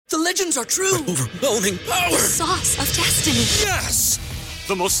The legends are true. Overwhelming power! Sauce of destiny. Yes!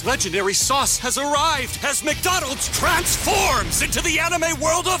 The most legendary sauce has arrived as McDonald's transforms into the anime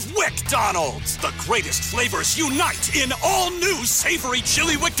world of WickDonald's. The greatest flavors unite in all new savory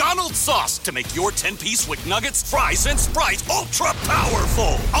chili McDonald's sauce to make your 10-piece Wick Nuggets, fries, and Sprite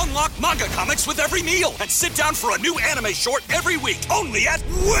ultra-powerful. Unlock manga comics with every meal and sit down for a new anime short every week only at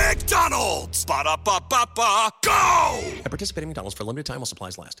WickDonald's. Ba-da-ba-ba-ba, go! At participating McDonald's for a limited time while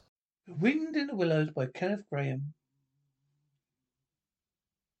supplies last. The Wind in the Willows by Kenneth Grahame.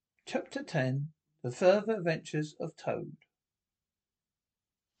 Chapter 10. The Further Adventures of Toad.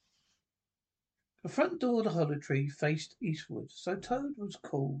 The front door of the hollow tree faced eastward, so Toad was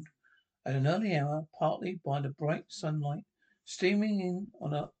called at an early hour, partly by the bright sunlight streaming in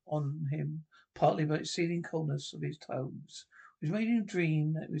on him, partly by the exceeding coldness of his toes, which made him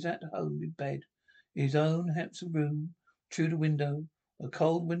dream that he was at home in bed, in his own handsome room, through the window, a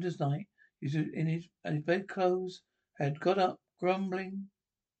cold winter's night, his bedclothes had got up, grumbling,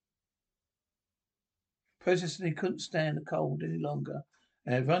 protesting he couldn't stand the cold any longer,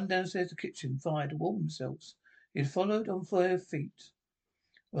 and had run downstairs to the kitchen fire to warm themselves. He had followed on 4 feet,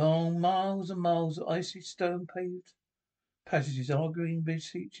 along miles and miles of icy stone-paved passages, arguing,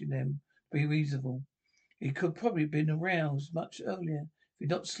 beseeching them to be reasonable. He could probably have been aroused much earlier if he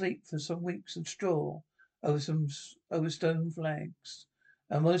did not sleep for some weeks of straw over stone flags,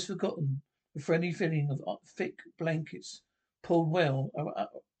 and most forgotten the friendly feeling of thick blankets pulled well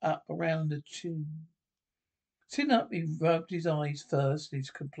up around the chin. Sitting up, he rubbed his eyes first, his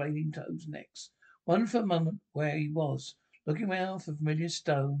complaining toes next. Wondered for a moment where he was, looking round for the familiar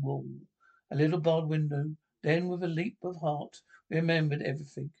stone wall, a little barred window. Then, with a leap of heart, remembered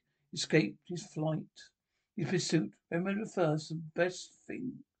everything. Escaped his flight, his pursuit. Remembered at first the best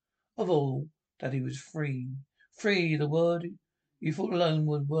thing of all, that he was free. Free, the word he thought alone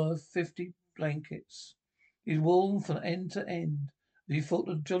was worth 50 blankets. He was warm from end to end, as he thought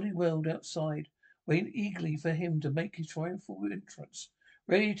the jolly world outside waited eagerly for him to make his triumphal entrance,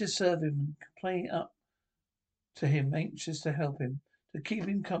 ready to serve him and play up to him, anxious to help him, to keep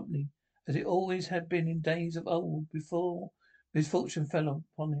him company, as it always had been in days of old, before misfortune fell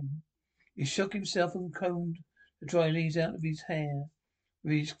upon him. He shook himself and combed the dry leaves out of his hair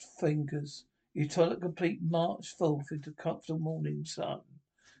with his fingers. His toilet complete, marched forth into the comfortable morning sun,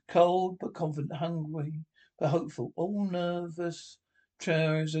 cold but confident, hungry but hopeful, all nervous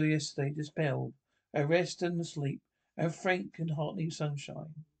terrors of yesterday dispelled, a rest and sleep, and frank and heartening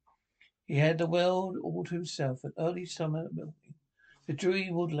sunshine. He had the world all to himself, an early summer morning. The dreary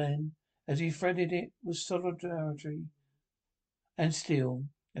woodland, as he threaded it, was solitary and still,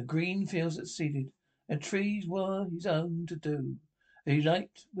 and green fields that seeded, and trees were his own to do. And he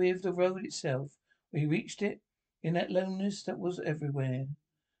liked with the road itself, when he reached it, in that loneliness that was everywhere,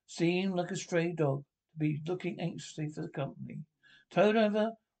 seemed like a stray dog to be looking anxiously for the company. Toad,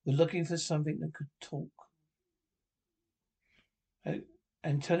 however, was looking for something that could talk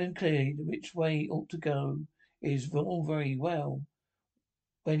and tell him clearly which way he ought to go. It is all very well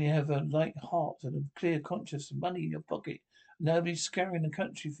when you have a light heart and a clear conscience and money in your pocket, and nobody scouring the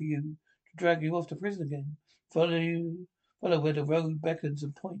country for you to drag you off to prison again. Follow where the road beckons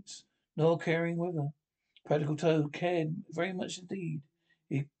and points, nor caring whither. Practical Toad cared very much indeed.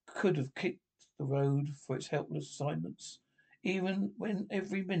 He could have kicked the road for its helpless silence, even when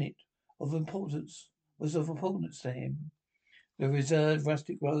every minute of importance was of importance to him. The reserved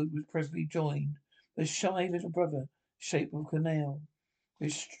rustic road was presently joined by a shy little brother, shaped of a canal,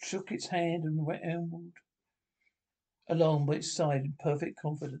 which shook its hand and rambled along by its side in perfect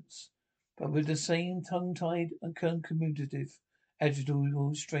confidence, but with the same tongue-tied and uncommunicative attitude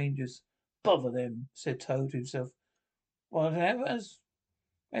towards strangers. Bother them, said Toad to himself. Whatever's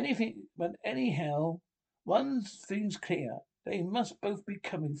anything, but anyhow, one thing's clear. They must both be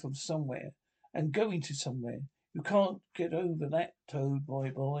coming from somewhere and going to somewhere. You can't get over that, Toad,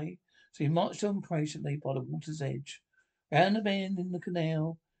 boy. So he marched on patiently by the water's edge. Round the bend in the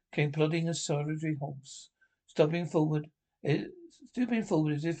canal came plodding a solitary horse, stooping forward as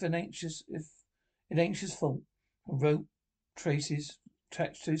if in anxious thought. And rope traces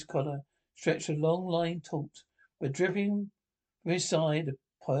attached to his collar stretched a long line taut, but dripping from his side, the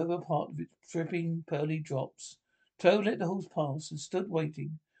over part of it dripping pearly drops. Toad let the horse pass and stood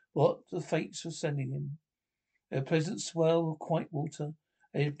waiting what the fates were sending him. A pleasant swell of quiet water,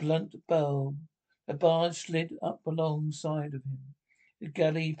 a blunt bow. A barge slid up alongside of him. The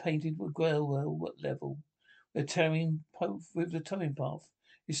galley painted with well level. With the towing path.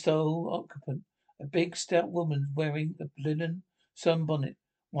 His sole occupant, a big stout woman wearing a linen sunbonnet,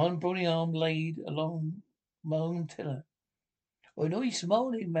 one brawny arm laid along tiller. "Oh, nice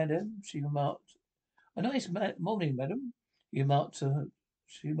morning, madam," she remarked. "A nice morning, madam," he remarked to her.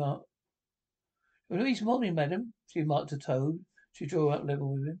 She remarked, "A nice morning, madam," she remarked to Toad. She drew up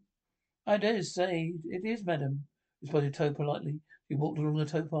level with him. "I dare say it is, madam," responded Toad politely. He walked along the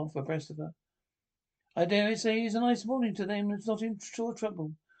towpath abreast of her. "I dare say it's a nice morning to them that's not in sore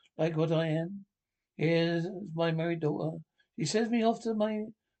trouble, like what I am. Here's my married daughter. She sends me off to my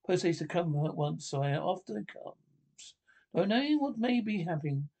post to come at once, so I often comes. No knowing what may be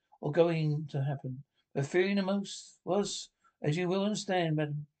happening or going to happen, but fearing the most was, as you will understand,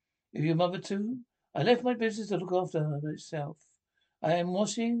 madam, if your mother too, I left my business to look after her myself. I am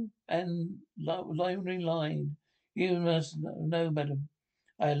washing and laundering line. You must know, madam.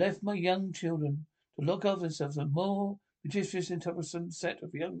 I left my young children to look after themselves, a more mischievous and troublesome set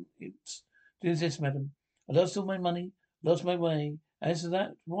of young imps. Do this, madam. I lost all my money, lost my way. As to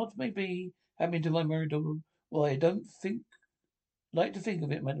that, what may be happening to my married daughter, why, I don't like to think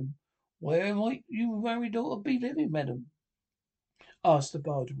of it, madam. Where might your married daughter be living, madam? Asked the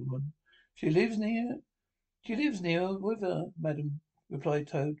barge woman. She lives near with her, madam, replied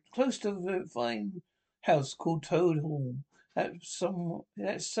Toad, close to a fine house called Toad Hall. That's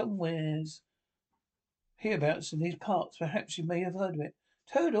somewheres hereabouts in these parts. Perhaps you may have heard of it.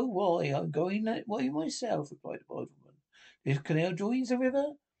 Toad Hall, why, I'm going that way myself, replied the barge woman. This canal joins the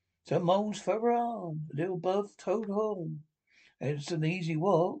river some miles further on, a little above Toad Hall. It's an easy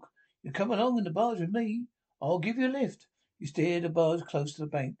walk. You come along in the barge with me. I'll give you a lift. You steered the barge close to the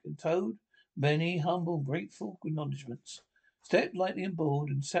bank, and Toad, many humble, grateful acknowledgments, stepped lightly on board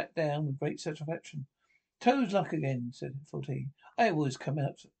and sat down with great satisfaction. Toad's luck again, thought he. I always come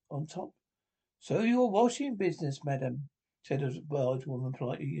out on top. So you're washing business, madam, said the barge woman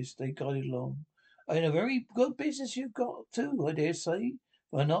politely as they guided along. And a very good business you've got too, I dare say,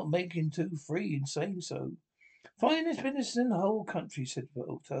 for not making too free in saying so. Finest business in the whole country, said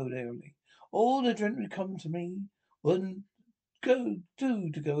Toad airily. All the gentry come to me. Wouldn't to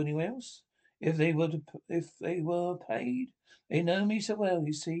go anywhere else. If they were paid, they know me so well.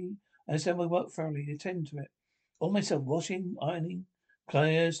 You see, I understand my work thoroughly. They tend to it. All myself, washing, ironing,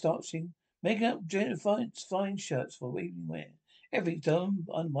 starching, making up fine shirts for evening wear. Everything done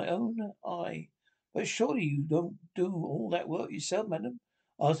under my own eye. But surely you don't do all that work yourself, madam?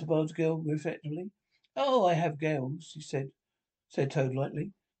 Asked the barge girl reflectively. Oh, I have girls, said Toad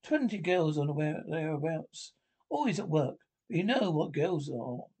lightly. 20 girls on the thereabouts. Always at work. But you know what girls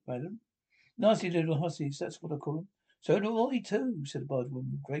are, madam. Nasty little hussies, that's what I call 'em. So do I too, said the barge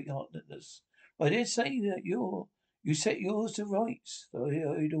woman with great heartedness. I dare say that you set yours to rights, the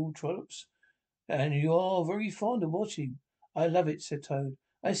idle trollops, and you are very fond of watching. I love it, said Toad.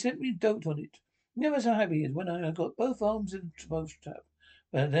 I simply dote on it. Never so happy as when I have got both arms in the boat trap.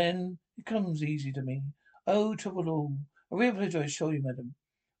 But then it comes easy to me. Oh, trouble all. A real pleasure, I assure you, madam.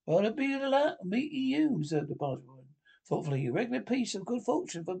 Well, it'll be a lot meeting you, observed the barge woman thoughtfully. A regular piece of good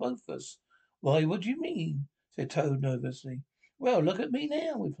fortune for both of us. Why, what do you mean? Said Toad nervously. Well, look at me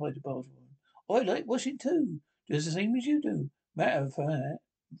now, replied the barge woman. I like washing too, just the same as you do. Matter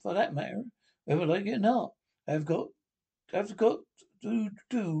for that matter, whether I like it or not. I've got to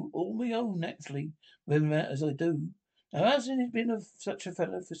do all my own naturally, whether as I do. Now, hasn't it been of such a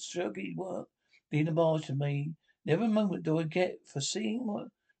fellow for shirky work, being a barge to me? Never a moment do I get for seeing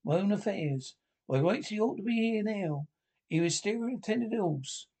my own affairs. By rights he ought to be here now. He was steering and tending the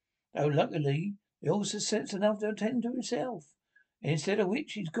horse. Though luckily the horse has sense enough to attend to himself. Instead of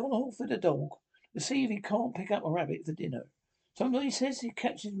which he's gone off with the dog to see if he can't pick up a rabbit for dinner. Somebody says he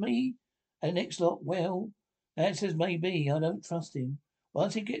catches me and next lot. Well, that's as may be. I don't trust him.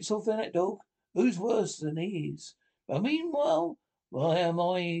 Once he gets off that dog, who's worse than he is? But meanwhile, why am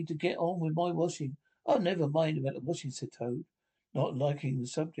I to get on with my washing? Oh, never mind about the washing, said Toad, not liking the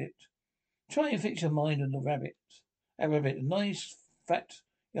subject. Try and fix your mind on the rabbit. A rabbit, a nice, fat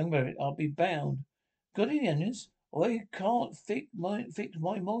young rabbit, I'll be bound. Got any onions? I can't fix my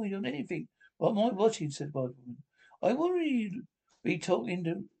mind on anything but my washing, said the barge woman. I wonder you be talking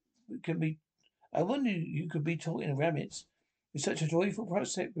to can be I wonder you could be talking to rabbits with such a joyful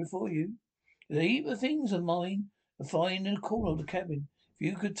prospect before you. There's a heap of things of mine to find in a corner of the cabin. If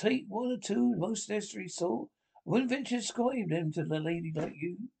you could take one or two of the most necessary sort, I wouldn't venture to describe them to a lady like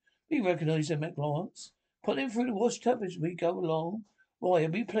you. But you recognise them at glance. Put them through the wash tub as we go along. Why,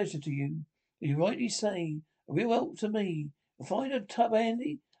 it'll be a pleasure to you. As you rightly say, a real help to me. You'll find a tub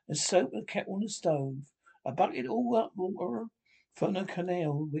handy and soap and kettle on the stove. A bucket all up water from the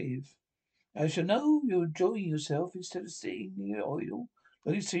canal with. I shall know you're enjoying yourself instead of sitting here idle,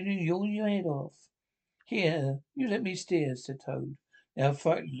 like you've seen you yawn your head off. Here, you let me steer, said Toad, now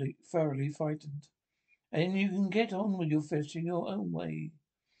thoroughly frightened. and you can get on with your fishing your own way.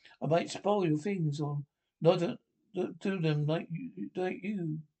 I might spoil your things or not do them like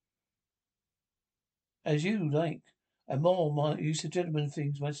you, as you like. And more, my use of gentleman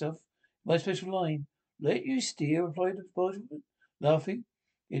things myself. My special line. Let you steer, replied the bargeman, laughing.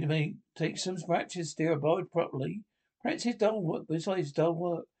 It may take some practice to steer a boat properly. Practice dull work, besides dull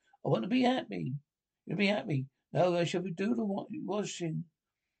work. I want to be happy. You'll be happy. No, I shall be doing the washing.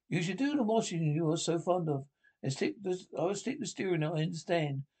 You should do the washing you are so fond of. I will stick the steering, I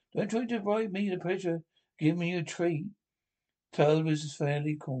understand. Don't try to bribe me the pleasure. Give me a treat. Toad was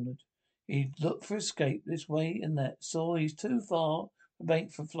fairly cornered. He looked for escape this way and that, saw he's too far from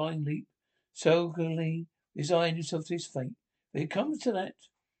bank for flying leap, sulkily resigned himself to his fate. If it comes to that,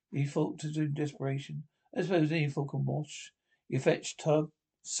 he thought to do in desperation. I suppose any fool can wash. He fetched tub,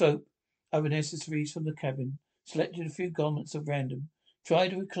 soap, other necessaries from the cabin, selected a few garments at random, tried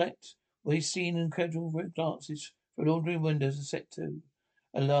to recollect what he'd seen in casual glances from ordinary windows and set to.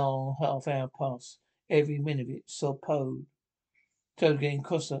 A long half hour passed. Every minute of it saw Toad getting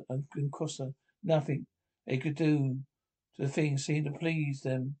crosser and crosser. Nothing they could do to the things seemed to please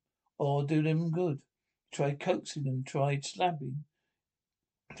them or do them good. Tried coaxing them, tried slapping,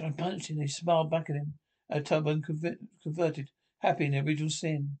 tried punching. They smiled back at him. Toad converted, happy in their original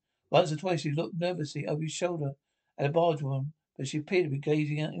sin. Once or twice he looked nervously over his shoulder at a bargewoman, but she appeared to be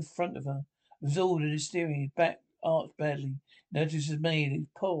gazing out in front of her, absorbed in his steering, his back arched badly. Noticed his made his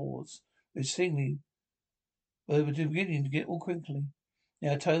paws, which seemingly were beginning to get all crinkly.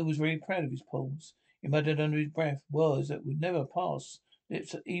 Now Toad was very proud of his paws. He muttered under his breath words that would never pass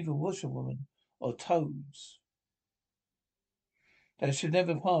lips of either washerwoman or Toads. That should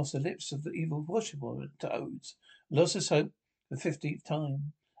never pass the lips of the evil washerwoman, Toads. Lost his hope for the 15th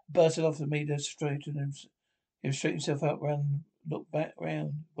time. Bursted off and made her straighten him straighten himself up round looked back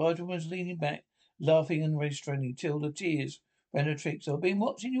round. Bargewoman was leaning back, laughing and restraining till the tears ran her cheeks. I've been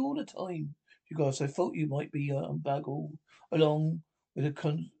watching you all the time. Because I thought you might be buggle along with the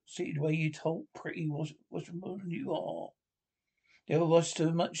conceited way you talk, pretty washerwoman you are. Never washed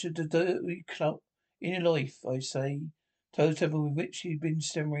so much of the dirty clout in your life, I say. Toad's temper with which he'd been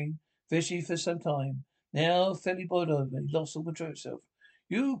stammering viciously for some time, now fairly boiled over. He lost all control of himself.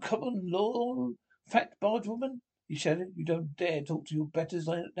 You common law fat bargewoman, he shouted. You don't dare talk to your betters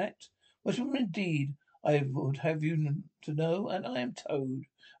like that. Washerwoman indeed, I would have you to know, and I am Toad.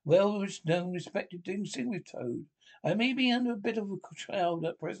 Well known, respected, distinguished Toad. I may be under a bit of a cloud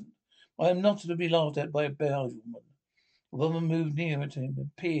at present. I am not to be laughed at by a bargewoman. The woman moved nearer to him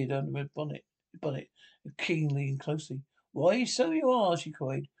and peered under her bonnet keenly and closely. Why, so you are, she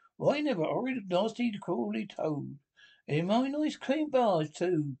cried. Why, never horrid, nasty, cruelly Toad. In my nice clean barge,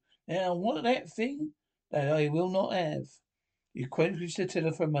 too. Now, what that thing that I will not have. He quenched the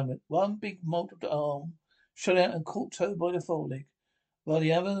tiller for a moment. One big mottled arm shot out and caught Toad by the foreleg, while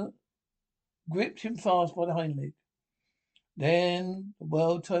the other gripped him fast by the hind leg. Then the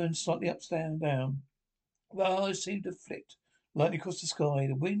world turned slightly upside down. Barge seemed to flit lightly across the sky.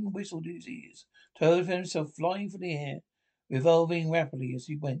 The wind whistled in his ears. Toad found himself flying through the air, revolving rapidly as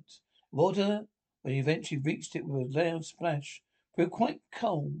he went. Water, when he eventually reached it with a loud splash, grew quite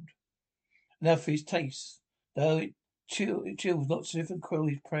cold enough for his taste, though it chilled not so if quell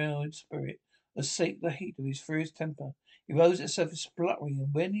his proud spirit, or sate the heat of his furious temper. He rose at the surface spluttering,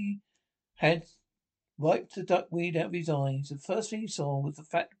 and when he had wiped the duckweed out of his eyes, the first thing he saw was the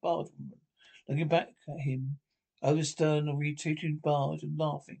fat bargewoman looking back at him over the stern of the retreating barge and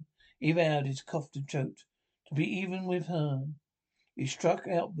laughing. He vowed, as he coughed and choked, to be even with her. He struck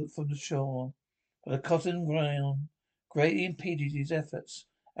out from the shore, but the cotton ground greatly impeded his efforts,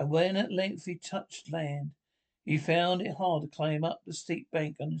 and when at length he touched land, he found it hard to climb up the steep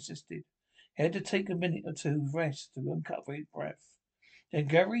bank unassisted. He had to take a minute or two of rest to recover his breath. Then,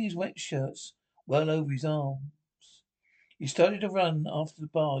 gathering his wet shirts well over his arms, he started to run after the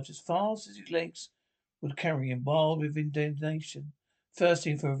barge as fast as his legs would carry him, wild with indignation,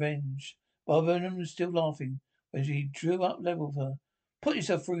 thirsting for revenge. Barberman was still laughing when he drew up level with her. Put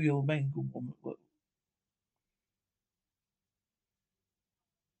yourself through your mangle, woman.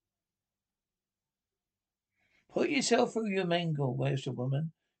 Put yourself through your mangle,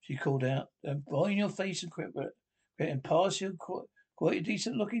 woman, she called out, and bind your face and and pass you quite a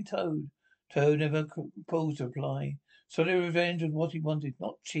decent looking Toad. Toad never paused to reply. Solid revenge was what he wanted,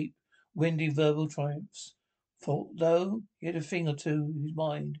 not cheap, windy verbal triumphs. For though he had a thing or two in his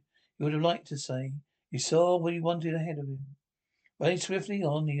mind he would have liked to say, he saw what he wanted ahead of him. Running swiftly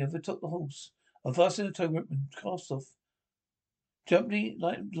on, he overtook the horse, and fastened the tow rope and cast off, jumping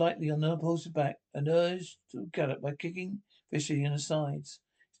lightly on the horse's back, and urged to gallop by kicking viciously in the sides.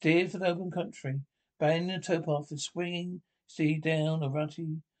 Steered for the open country. abandoning the towpath and swinging steady down a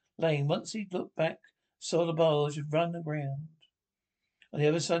rutty lane. Once he looked back, saw the barge had run aground. On the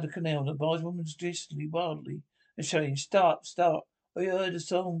other side of the canal, the barge woman was distantly, wildly, and shouting, "Stop, stop! I heard the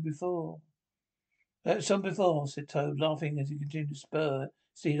song before." That song before, said Toad, laughing as he continued to spur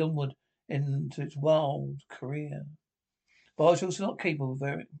steed onward into its wild career. Barge was not capable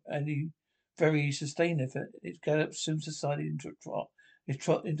of any very sustained effort. Its gallop soon subsided into a trot. It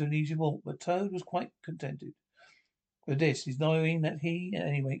trot into an easy walk, but Toad was quite contented with this. He's knowing that he, at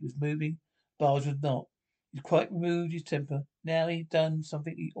any rate, was moving. Barge was not. He'd quite removed his temper. Now he'd done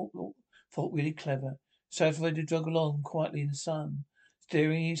something he thought really clever. Satisfied to jog along quietly in the sun,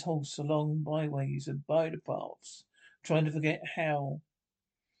 steering his horse along byways and by-the-paths, trying to forget how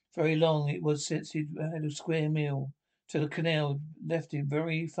very long it was since he'd had a square meal, till the canal left him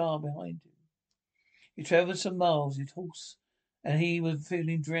very far behind him. He travelled some miles, his horse, and he was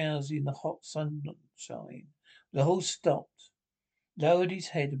feeling drowsy in the hot sunshine. The horse stopped, lowered his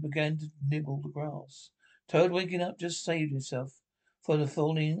head, and began to nibble the grass. Toad, waking up, just saved himself from the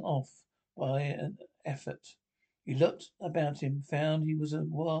falling off by an effort. He looked about him, found he was a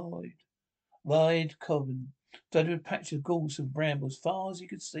wide common, studded with patches of gorse and brambles far as he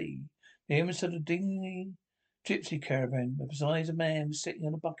could see. Near him stood a dingy gypsy caravan. Besides, a man was sitting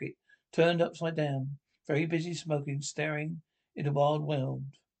on a bucket, turned upside down, very busy smoking, staring into the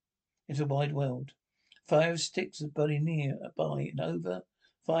wide world. Fire of sticks was burning near by, and over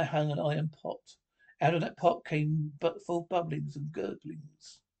fire hung an iron pot. Out of that pot came full bubblings and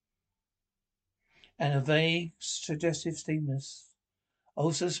gurglings, and a vague, suggestive steaminess.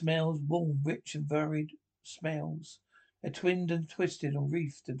 Also smells, warm, rich, and varied smells. They twinned and twisted and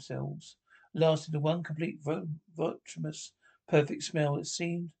wreathed themselves, lasting to one complete, voluptuous, perfect smell that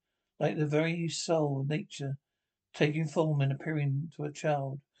seemed like the very soul of nature taking form and appearing to a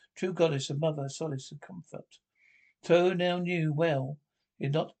child, true goddess and mother, solace and comfort. Toad now knew well he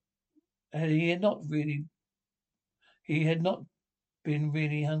had not been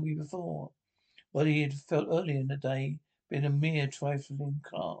really hungry before. What he had felt earlier in the day been a mere trifling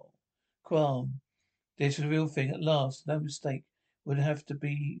qualm. This was the real thing at last. No mistake would have to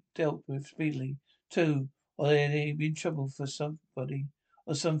be dealt with speedily, too, or they had been trouble for somebody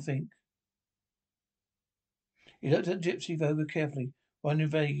or something. He looked at the gypsy over carefully, wondering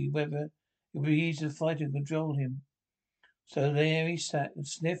vaguely whether it would be easy to fight and control him. So there he sat and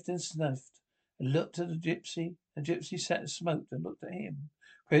sniffed and looked at the gypsy. The gypsy sat and smoked and looked at him.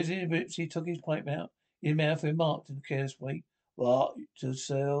 Presently the gypsy took his pipe out his mouth and remarked in a careless way, "What, to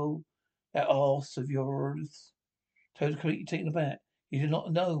sell that horse of yours?" Toad was completely taken aback. He did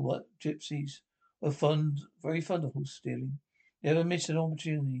not know what gypsies were very fond of horse stealing. Never missed an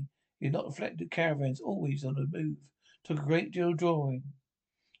opportunity. He had not reflected caravans always on the move. Took a great deal of drawing.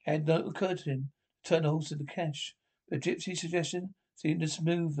 Had not occurred to him to turn the horse into cash. But gypsy's suggestion seemed to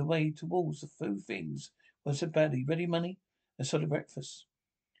smooth the way towards the few things one said badly. Ready money and solid breakfast.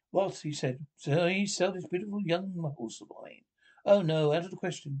 "What?" he said. "So he sell this beautiful young horse of mine?" "Oh no, out of the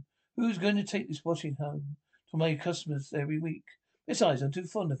question. Who's going to take this washing home to my customers every week? Besides, I'm too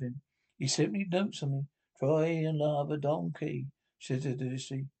fond of him. He simply dotes on me. Try and love a donkey," suggested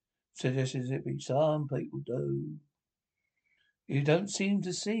Zippy. "Some people do." "You don't seem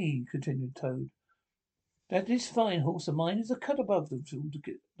to see," continued Toad, "that this fine horse of mine is a cut above them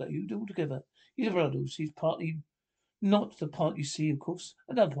altogether. He's a Ruddles. He's partly not the part you see, of course.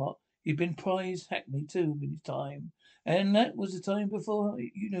 Another part. He'd been prize hackney too in his time. And that was the time before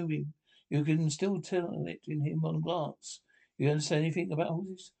you knew him. You can still tell it in him on a glance. You understand anything about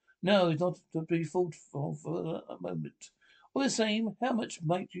horses?" "No, it's not to be thought for a moment." "All the same, how much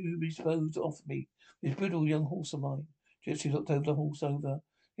might you be supposed to offer me this brutal young horse of mine?" Gypsy looked over the horse over.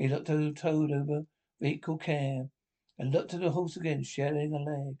 He looked over Toad over with equal care, and looked at the horse again, shedding a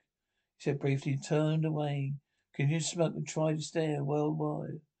leg. He said briefly, turned away. Continued to smoke and tried to stare wide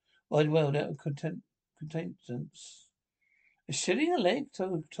world out of contentance. "A shilling a leg?"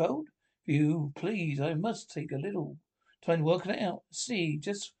 Told. "If you please, I must take a little time to work it out. See,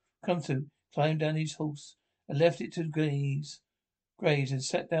 just come to." Climbed down his horse and left it to graze, and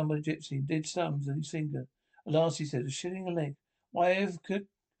sat down by the gypsy and did sums on his finger. At last he said, "A shilling a leg. Why,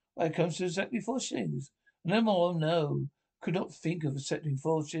 it comes to exactly 4 shillings. No more, no. Could not think of accepting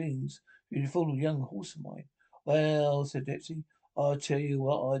 4 shillings for you fool young horse of mine." "Well," said Gypsy, "I'll tell you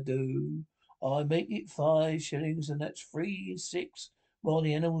what I do. I make it 5 shillings, and that's 3 and 6 more than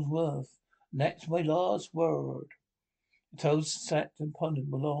the animal's worth. And that's my last word." The Toad sat and pondered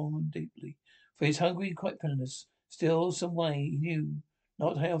long and deeply, for he was hungry and quite penniless. Still, some way, he knew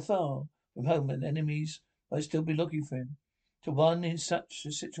not how far from home, and enemies might still be looking for him. To one in such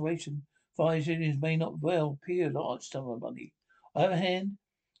a situation, 5 shillings may not well appear a large sum of money. On the other hand,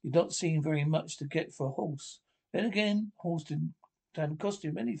 it did not seem very much to get for a horse. Then again, horse hadn't cost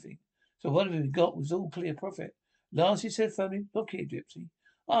him anything. So whatever he got was all clear profit. Last he said firmly, "Look here, Gypsy,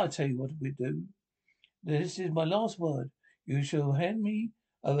 I'll tell you what we do. This is my last word. You shall hand me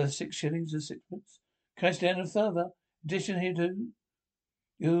over 6 shillings and sixpence. Cash down and further. Addition hereto,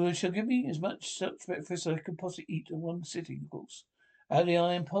 you shall give me as much such breakfast as I can possibly eat in one sitting, of course. Out of the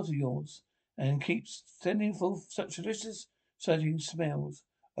iron pot of yours, and keep sending forth such delicious, exciting smells.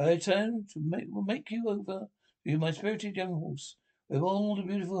 I return will make you over to my spirited young horse, with all the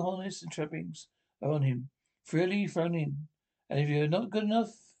beautiful harness and trappings are on him, freely thrown in. And if you're not good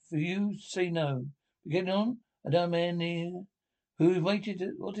enough for you, say no. But getting on, another man near, who wanted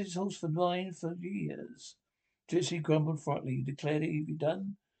his horse for mine for years." Gypsy grumbled frightfully. He declared that if he'd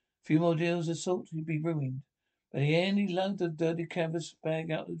done a few more deals of salt, he'd be ruined. But in the end, he lugged the dirty canvas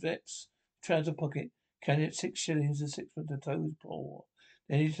bag out of the depths, trouser pocket, counted at 6 shillings and sixpence to Toad's paw.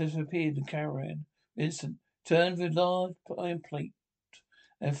 Then he disappeared in the caravan. Vincent turned with a large iron plate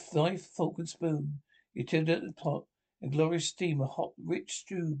and knife, fork and spoon. He tilted at the pot. A glorious steam of hot, rich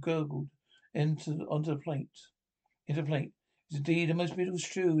stew gurgled onto the plate. Into the plate. It's indeed the most beautiful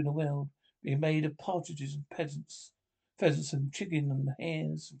stew in the world, being made of partridges and pheasants and chicken and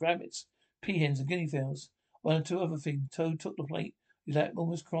hares, rabbits, peahens and guinea fowls. One or two other things. Toad took the plate. He lay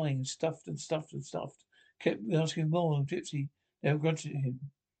almost crying, and stuffed and stuffed and stuffed. Kept asking more, and Gypsy never grunted at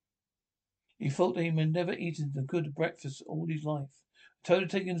him. He thought that he had never eaten a good breakfast all his life. Toad had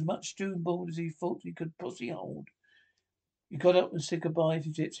taken as much stew and board as he thought he could possibly hold. He got up and said goodbye to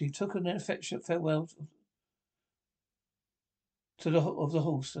Gypsy. He took an affectionate farewell of the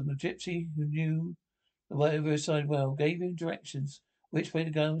horse, and the Gypsy, who knew the way over his side well, gave him directions which way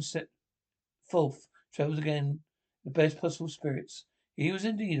to go and set forth, travelled again in the best possible spirits. He was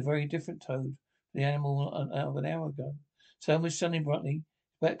indeed a very different Toad to the animal of an hour ago. Sun was shining brightly, his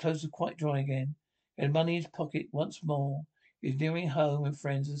wet clothes were quite dry again. He had money in his pocket once more. He was nearing home and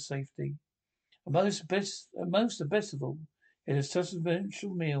friends and safety. And most the best of all, he had a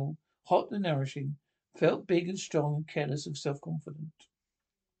substantial meal, hot and nourishing, felt big and strong and careless and self-confident.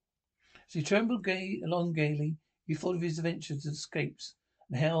 As he trembled along gaily, he thought of his adventures and escapes,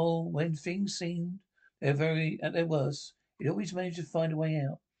 and how, when things seemed at their worst, he'd always managed to find a way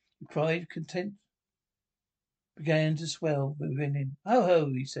out. He cried, content began to swell within him. "Ho, ho,"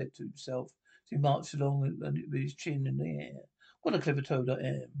 he said to himself, as he marched along with his chin in the air. "What a clever Toad I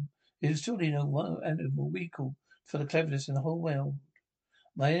am! There's surely no animal equal for the cleverness in the whole world.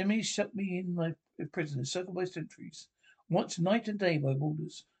 My enemies shut me in my prison, encircled by sentries. Watch night and day by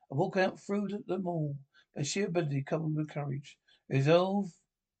warders. I walk out through them all, by sheer ability coupled with courage. Resolve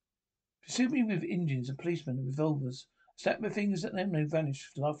pursue me with Indians and policemen and revolvers. I snap my fingers at them, they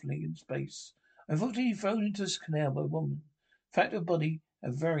vanish laughingly in space. Unfortunately thrown into this canal by a woman. Fact of body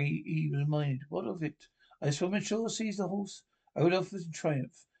and very evil-minded. What of it? I swam ashore, seized the horse, I rode off in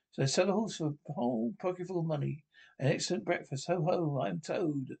triumph. So I sell the horse for a whole pocketful of money. An excellent breakfast. Ho, ho, I am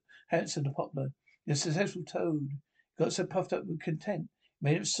Toad, handsome and popular. The successful Toad. He got so puffed up with content, he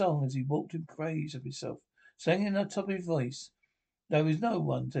made up a song as he walked in praise of himself, sang in the top of his voice. There was no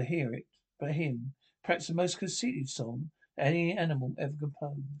one to hear it but him. Perhaps the most conceited song that any animal ever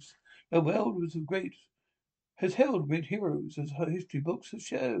composed. The world has held great heroes, as her history books have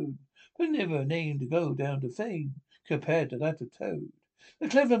showed, but never a name to go down to fame compared to that of Toad. The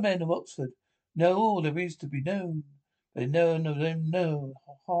clever men of Oxford know all there is to be known, but none of them know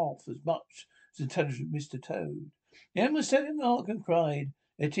half as much as intelligent Mr. Toad. The animals sat in the ark and cried,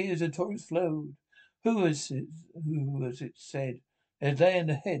 their tears and torrents flowed. Who was it said? They lay in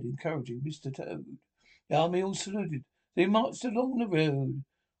the head, encouraging Mr. Toad. The army all saluted. They marched along the road.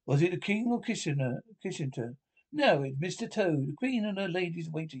 Was it the King or Kissington? No, it's Mr. Toad. The Queen and her ladies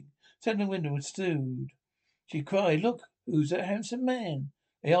waiting. Sat in the window and stewed. She cried, "Look, who's that handsome man?"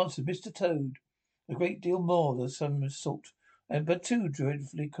 They answered, "Mr. Toad." A great deal more than some salt, but too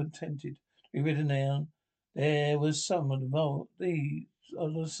dreadfully contented to be written down. There was some of the mould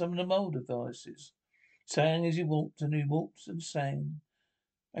voices. Sang as he walked and sang,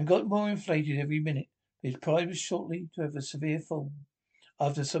 and got more inflated every minute. His pride was shortly to have a severe fall.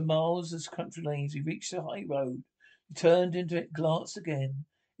 After some miles of country lanes, he reached the high road. He turned into it, glanced again,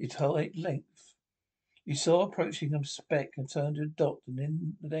 its height length. He saw approaching a speck and turned to a dot,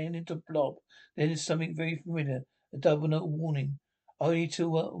 and then into a blob, then something very familiar, a double note warning, only too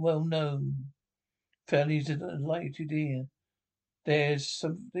well known. Fairly delighted ear. This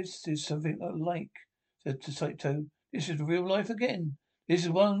is something like, said the Toad. This is real life again. This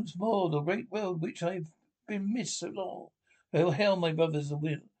is once more the great world which I've been missed so long. Oh, hell, my brothers,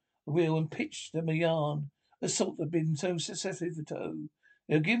 the wheel and pitched them a yarn. The sort that had been so successful for Toad.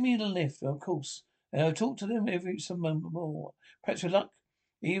 They'll give me the lift, of course, and I'll talk to them every some moment more. Perhaps with luck,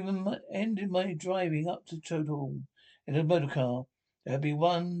 even ended my driving up to Toad Hall in a motor car. There'll be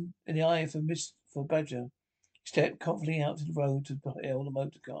one in the eye for Badger. He stepped confidently out to the road to hail the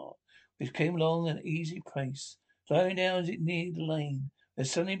motor car, which came along at an easy pace. Slowing down as it neared the lane, it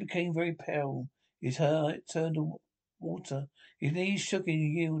suddenly became very pale. His heart turned to water. His knees shook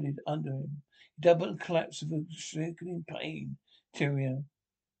and yielded under him. He doubled and collapsed with a sickening pain. Tyria,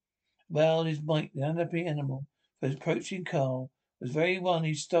 well, his might, the unhappy animal, for his approaching car was very one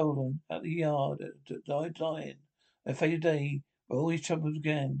he'd stolen at the yard at the Died Lion. A fated day where all his troubles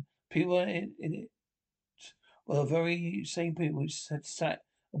began. People in it were the very same people who had sat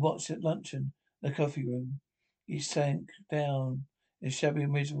and watched at luncheon in the coffee room. He sank down in a shabby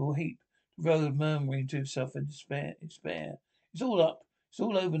and miserable heap, the road murmuring to himself in despair. It's all up. It's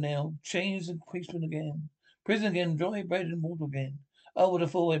all over now. Chains and policemen again. Prison again. Dry bread and water again. Oh, what a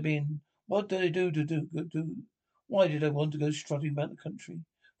fool I've been. What did I do? Why did I want to go strutting about the country?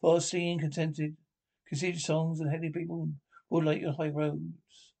 For singing conceited songs and heading people would like the high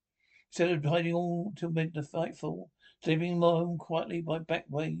roads. Instead of hiding all till nightfall, sleeping home quietly by back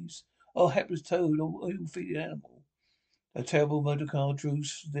ways. Oh, hapless Toad, oh, ill-fated animal. The terrible motor car drew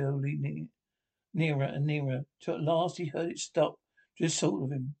slowly nearer and nearer, till at last he heard it stop just short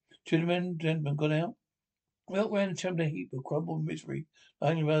of him. Two gentlemen got out, walked round a trembling heap of crumbled misery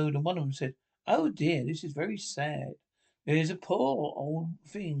lying the road, and one of them said, "Oh dear, this is very sad. There is a poor old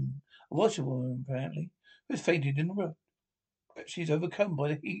thing, a washerwoman apparently, who has fainted in the road. She's overcome by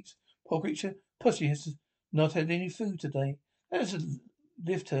the heat. Poor creature, Pussy has not had any food today. Let us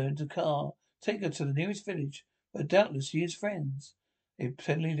lift her into the car, take her to the nearest village, where doubtless she has friends." They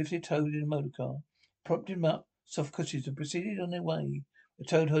suddenly lifted Toad in the motor car, propped him up, soft cushions, and proceeded on their way. The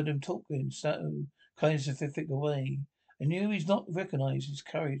Toad heard them talking in so kind of sophisticated way, and knew he's not recognized. His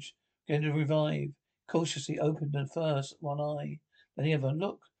courage began to revive. Cautiously opened the first one eye, then the other.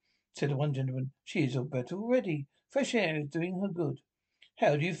 "Look," said the one gentleman, "she is all better already. Fresh air is doing her good.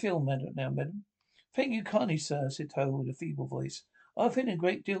 How do you feel, madam?" "Thank you kindly, sir," said Toad with a feeble voice. "I feel a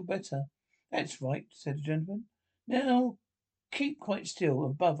great deal better." "That's right," said the gentleman. "Now keep quite still.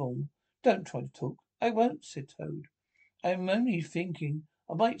 Above all, don't try to talk." "I won't," said Toad. "I'm only thinking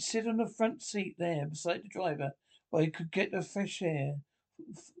I might sit on the front seat there beside the driver, where I could get the fresh air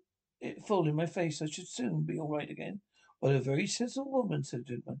full in my face. I should soon be all right again." "What a very sensible woman," said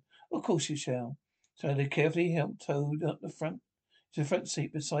the gentleman. "Of course you shall." So they carefully helped Toad up to the front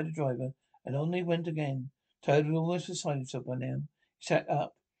seat beside the driver, and on they went again. Toad was almost beside himself by now. He sat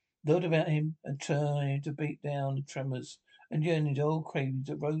up, looked about him, and tried to beat down the tremors and yearnings, old cravings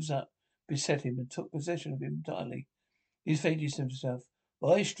that rose up, beset him, and took possession of him entirely. He fated himself.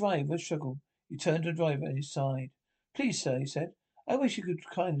 "While I strive, I struggle." He turned to the driver at his side. "Please, sir," he said, "I wish you could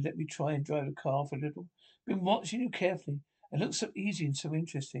kindly let me try and drive the car for a little. Been watching you carefully. It looks so easy and so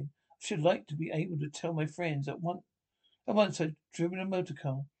interesting. I should like to be able to tell my friends at once I'd driven a motor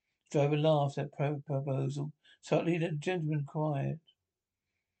car." The driver laughed at proposal. Suddenly the gentleman inquired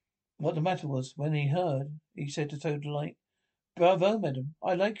what the matter was. When he heard, he said to Toad Delight, "Bravo, madam.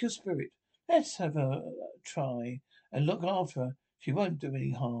 I like your spirit. Let's have a try and look after her. She won't do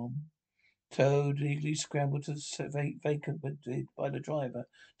any harm." Toad eagerly scrambled to the vacated by the driver,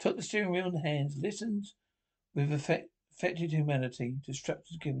 took the steering wheel in hands, listened with affected humanity to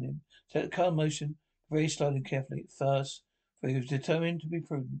instructions given him, set the car in motion very slowly and carefully at first, for he was determined to be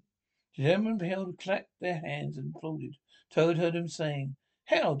prudent. The gentlemen beheld, clapped their hands and applauded. Toad heard them saying,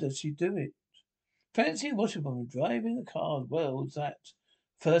 "How does she do it? Fancy a washerwoman driving a car as well as that."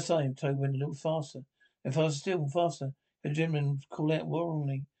 First time Toad went a little faster, and faster still, faster. The gentleman called out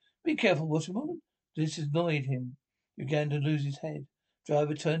warningly, "Be careful, washerwoman." This annoyed him. He began to lose his head.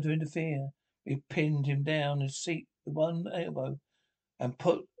 Driver turned to interfere. He pinned him down in his seat with one elbow and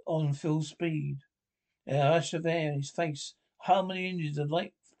put on full speed. A rush of air in his face, hum of the engines, a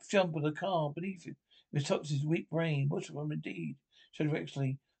light jump of the car beneath him. It was Tox's weak brain. Washerwoman indeed. Said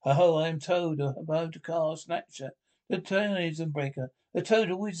recklessly, "Ho ho, I am Toad, a motor car snatcher, the terrorism breaker. The Toad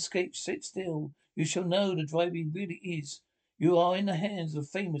always escapes. Sit still. You shall know the driving really is. You are in the hands of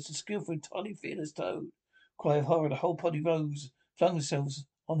famous and skillful, entirely fearless Toad." Cry of horror. The whole party rose, flung themselves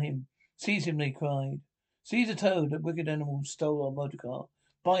on him. "Seize him," they cried. "Seize the Toad. That wicked animal stole our motor car.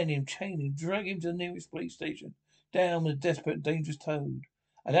 Bind him, chain him, drag him to the nearest police station. Down with the desperate and dangerous Toad."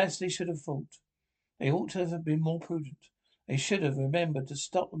 Alas, they should have thought. They ought to have been more prudent. They should have remembered to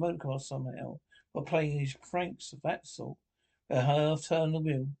stop the motor car somehow by playing these pranks of that sort. They half turned the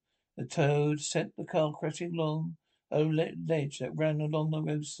wheel. The Toad sent the car crashing along ledge that ran along the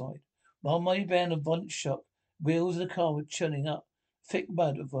roadside. On my band of Von shock, wheels of the car were churning up thick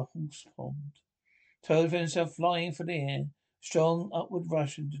mud of a horse pond. Toad found himself flying for the air, strong upward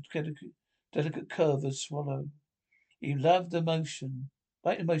rush and delicate curve of a swallow. He loved the motion.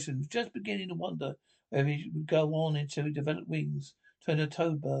 Like the motion, he was just beginning to wonder whether he would go on until he developed wings, turned a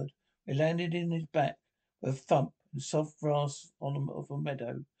toad bird. He landed in his back with a thump and soft grass of a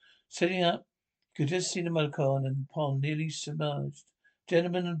meadow. Sitting up, he could just see the motor car and the pond nearly submerged.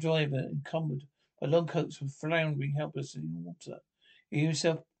 Gentleman and driver, encumbered by long coats, were floundering helplessly in the water. He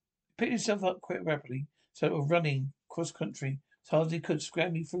picked himself up quite rapidly, so running cross country as hard as he could,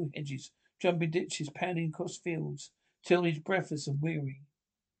 scrambling through hedges, jumping ditches, pounding across fields, till he's breathless and weary,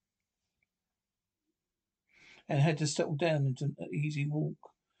 and had to settle down into an easy walk.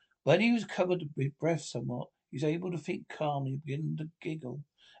 When he was covered with breath somewhat, he was able to think calmly, beginning to giggle.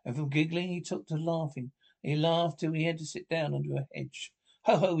 And from giggling he took to laughing. He laughed till he had to sit down under a hedge.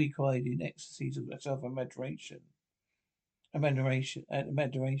 Ho ho, he cried in ecstasies of self-admiration.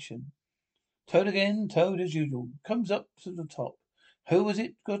 Admiration. Toad again, Toad as usual. Comes up to the top. Who was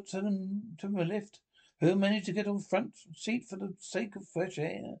it got to the lift? Who managed to get on front seat for the sake of fresh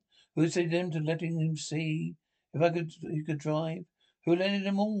air? Who said them to letting him see if he could drive? Who landed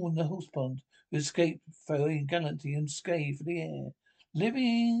them all in the horse pond? Who escaped throwing gallantly unscathed for the air?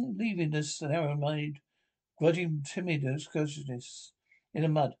 Leaving the narrow-minded, grudging, timid excursionists in the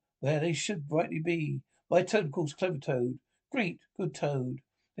mud, where they should rightly be. By Toad, of course, clever Toad. Great, good Toad.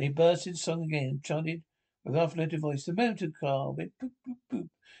 Then he burst into song again, chanted with uplifted voice. The motor car went boop, boop, boop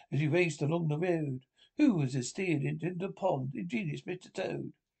as he raced along the road. Who was it steered into the pond? Ingenious Mr.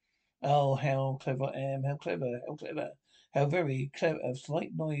 Toad. Oh, how clever I am, how clever, how very clever. A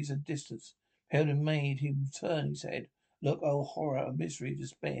slight noise and distance held and made him turn his head. Look, oh horror of misery,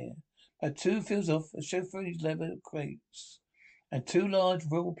 despair. At 2 fields off, a chauffeur in his leather crates and 2 large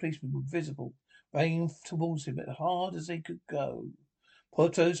rural policemen were visible, running towards him as hard as they could go. Poor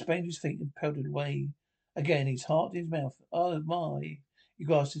Toad sprang to his feet and pelted away. Again, his heart in his mouth. Oh my! He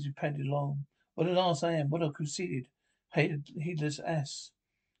gasped as he panted along. What an ass I am! What a conceited, heedless ass!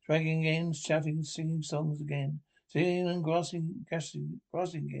 Dragging again, shouting and singing songs again, singing and grasping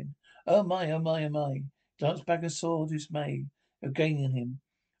again. Oh my, oh my, oh my! He glanced back and saw dismay of gaining him.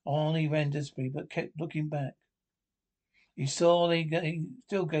 On he ran desperately, but kept looking back. He saw they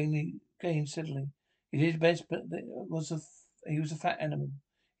still gained steadily. He did his best, but he was a fat animal.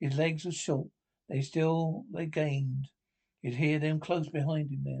 His legs were short. They gained. He'd hear them close behind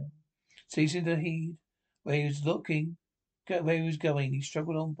him now. Ceasing to heed where he was going, he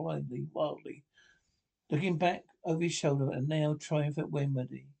struggled on wildly, looking back over his shoulder and now triumphant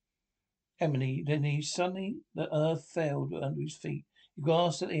Emily. Then the earth failed under his feet. He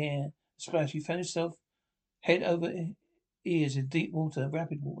grasped at the air, splash. He found himself head over ears in deep water,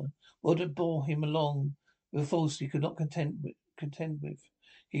 rapid water. Water bore him along with a force he could not contend with.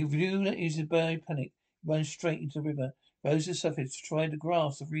 He knew that he was in very panic. He ran straight into the river, rose to the surface, tried to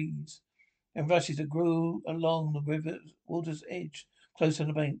grasp the reeds and rushes that grew along the water's edge, close on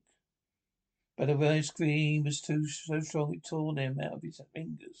the bank. But the very scream was so strong it tore them out of his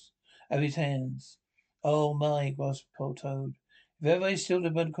fingers, out of his hands. Oh my, gasped poor Toad. If ever I still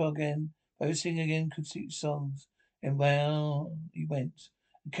the motor car again, if I would sing again conceit songs. And well, he went,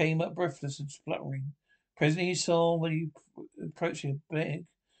 and came up breathless and spluttering. Presently he saw when he approached a big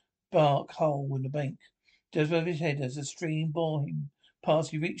bark hole in the bank, just above his head as the stream bore him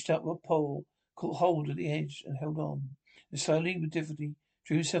past. He reached up a pole, caught hold of the edge, and held on. And slowly, with difficulty,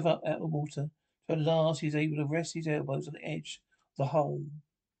 drew himself up out of the water. So at last he was able to rest his elbows on the edge of the hole.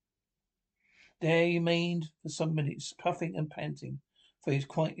 There he remained for some minutes, puffing and panting, for he was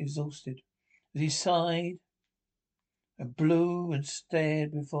quite exhausted. As he sighed and blew and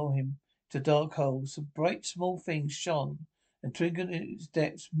stared before him to dark holes, some bright small things shone and twinkled in its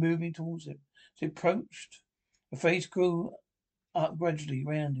depths, moving towards him. As he approached, a face grew up gradually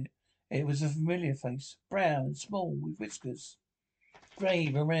round it. It was a familiar face, brown and small, with whiskers,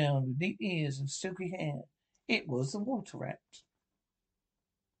 grave and round, with neat ears and silky hair. It was the water rat.